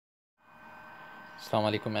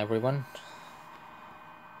Assalamu alaikum everyone.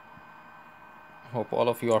 Hope all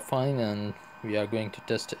of you are fine, and we are going to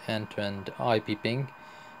test end-to-end IP ping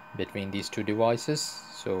between these two devices.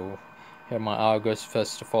 So here my ARGUS.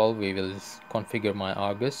 First of all, we will configure my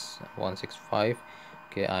ARGUS 165.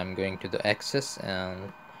 Okay, I'm going to the access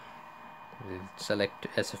and we'll select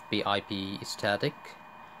SFP IP static.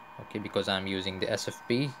 Okay, because I'm using the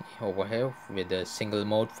SFP over here with a single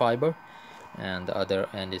mode fiber, and the other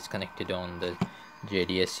end is connected on the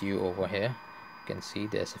JDSU over here. You can see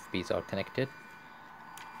the SFPs are connected,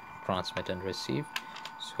 transmit and receive.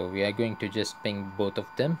 So we are going to just ping both of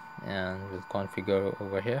them and we'll configure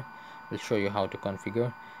over here. We'll show you how to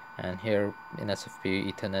configure. And here in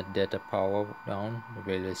SFP Ethernet data power down,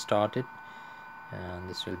 we will start it, and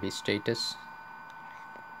this will be status.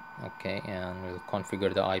 Okay, and we'll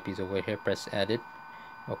configure the IPs over here. Press edit.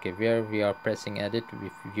 Okay, where we are pressing edit,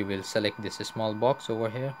 you will select this small box over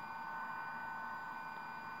here,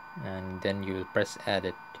 and then you will press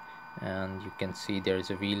edit, and you can see there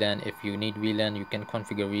is a VLAN. If you need VLAN, you can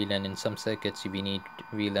configure VLAN. In some circuits we need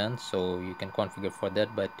VLAN, so you can configure for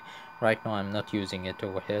that, but right now I'm not using it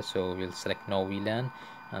over here, so we'll select no VLAN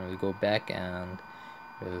and we'll go back and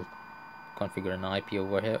we'll configure an IP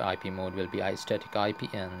over here. IP mode will be static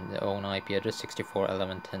IP, and the own IP address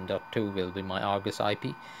 64.11.10.2 will be my ARGUS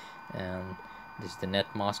IP, and this is the net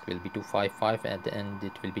mask will be 255. At the end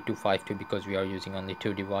it will be 252 because we are using only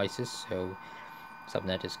two devices, so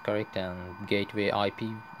subnet is correct. And gateway IP,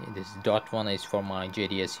 this .1 is for my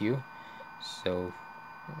JDSU, so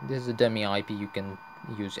this is a dummy IP. You can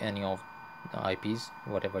use any of the IPs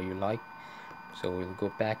whatever you like. So we'll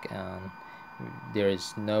go back, and there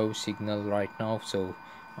is no signal right now, so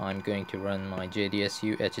I'm going to run my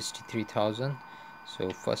JDSU HST 3000. So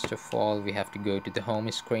first of all, we have to go to the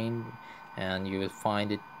home screen, and you will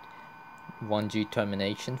find it 1G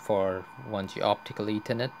termination for 1G optical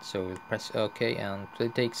Ethernet. So we'll press OK, and it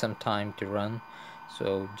will take some time to run,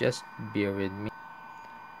 so just bear with me.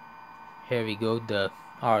 Here we go, the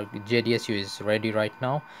JDSU is ready right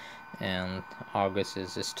now, and ARGUS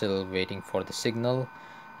is still waiting for the signal.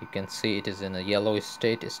 You can see it is in a yellow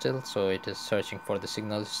state still, so it is searching for the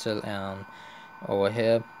signal still. And over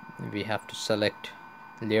here we have to select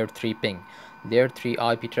layer 3 ping. Layer 3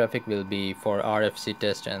 IP traffic will be for RFC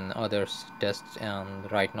test and other tests,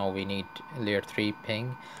 and right now we need layer 3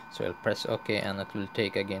 ping, so I'll press OK, and it will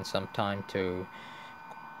take again some time to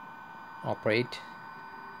operate.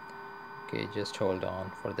 Okay, just hold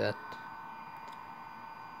on for that.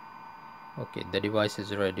 Okay, the device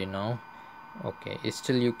is ready now. Okay,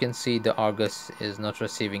 still you can see the ARGUS is not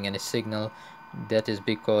receiving any signal. That is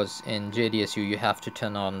because in JDSU you have to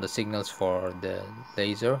turn on the signals for the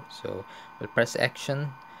laser. So we'll press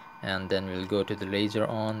action, and then we'll go to the laser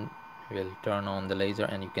on. We'll turn on the laser,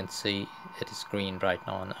 and you can see it is green right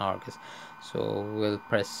now on ARGUS. So we'll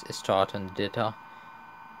press start on data.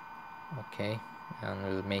 Okay, and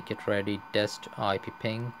we'll make it ready. Test IP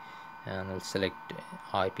ping, and we'll select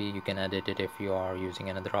IP. You can edit it if you are using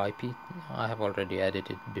another IP. I have already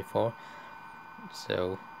edited before,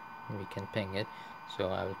 so we can ping it. So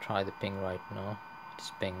I will try the ping right now.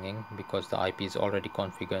 It's pinging because the IP is already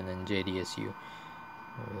configured in JDSU.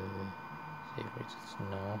 See if it's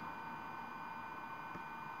no.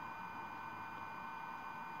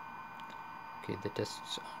 Okay, the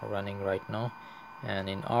tests are running right now. And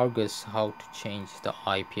in ARGUS, how to change the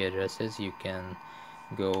IP addresses, you can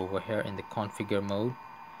go over here in the configure mode.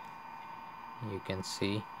 You can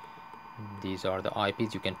see these are the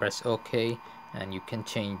IPs. You can press OK, and you can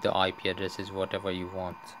change the IP addresses whatever you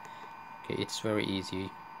want. Okay, it's very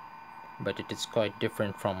easy, but it is quite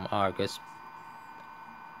different from ARGUS.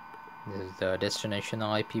 This is the destination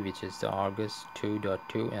IP, which is the ARGUS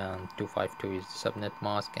 2.2, and 252 is the subnet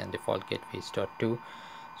mask, and default gateway is .2.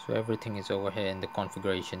 So everything is over here in the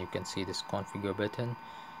configuration. You can see this configure button,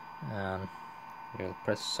 and we'll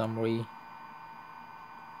press summary.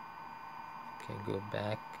 Okay, go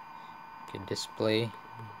back. Okay, display,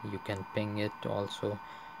 you can ping it also.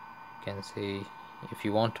 You can see if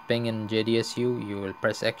you want to ping in JDSU, you will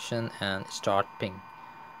press action and start ping.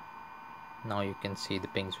 Now you can see the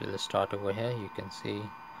pings will start over here. You can see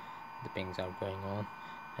the pings are going on,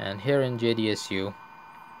 and here in JDSU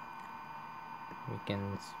we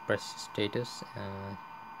can press status and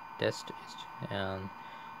test, and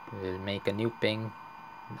we'll make a new ping,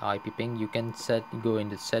 IP ping. You can go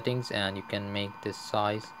into settings, and you can make this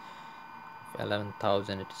size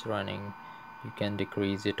 11,000. it is running. You can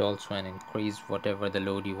decrease it also and increase whatever the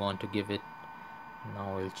load you want to give it.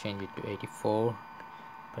 Now we'll change it to 84.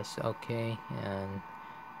 Press OK, and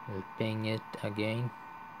we'll ping it again.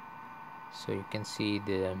 So you can see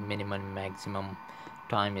the minimum maximum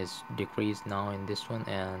time is decreased now in this one,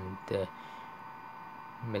 and the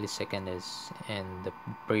millisecond is in the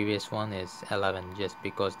previous one is 11, just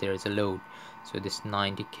because there is a load. So this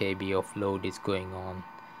 90 kb of load is going on,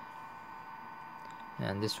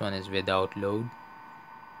 and this one is without load.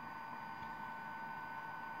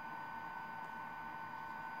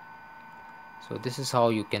 So this is how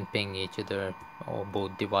you can ping each other or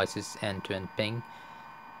both devices end-to-end ping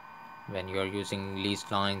when you are using leased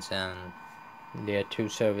lines and layer 2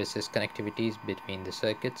 services connectivities between the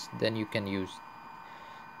circuits. Then you can use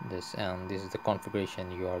this, and this is the configuration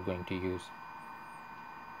you are going to use.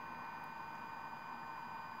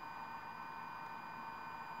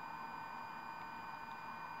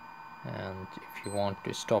 And if you want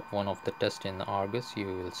to stop one of the tests in ARGUS, you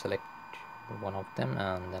will select one of them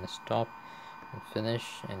and then stop and finish,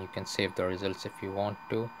 and you can save the results if you want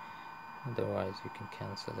to, otherwise you can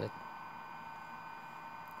cancel it.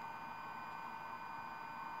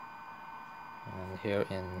 And here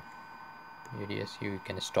in JDSU you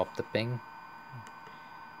can stop the ping.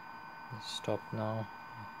 Stop now,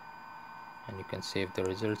 and you can save the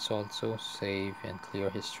results also. Save and clear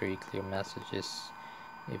history, clear messages,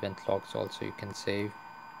 event logs also you can save.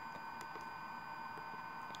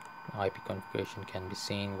 IP configuration can be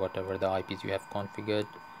seen, whatever the IPs you have configured.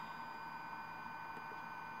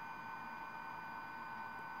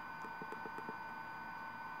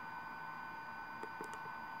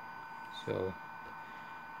 So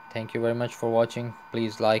thank you very much for watching.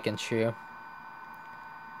 Please like and share.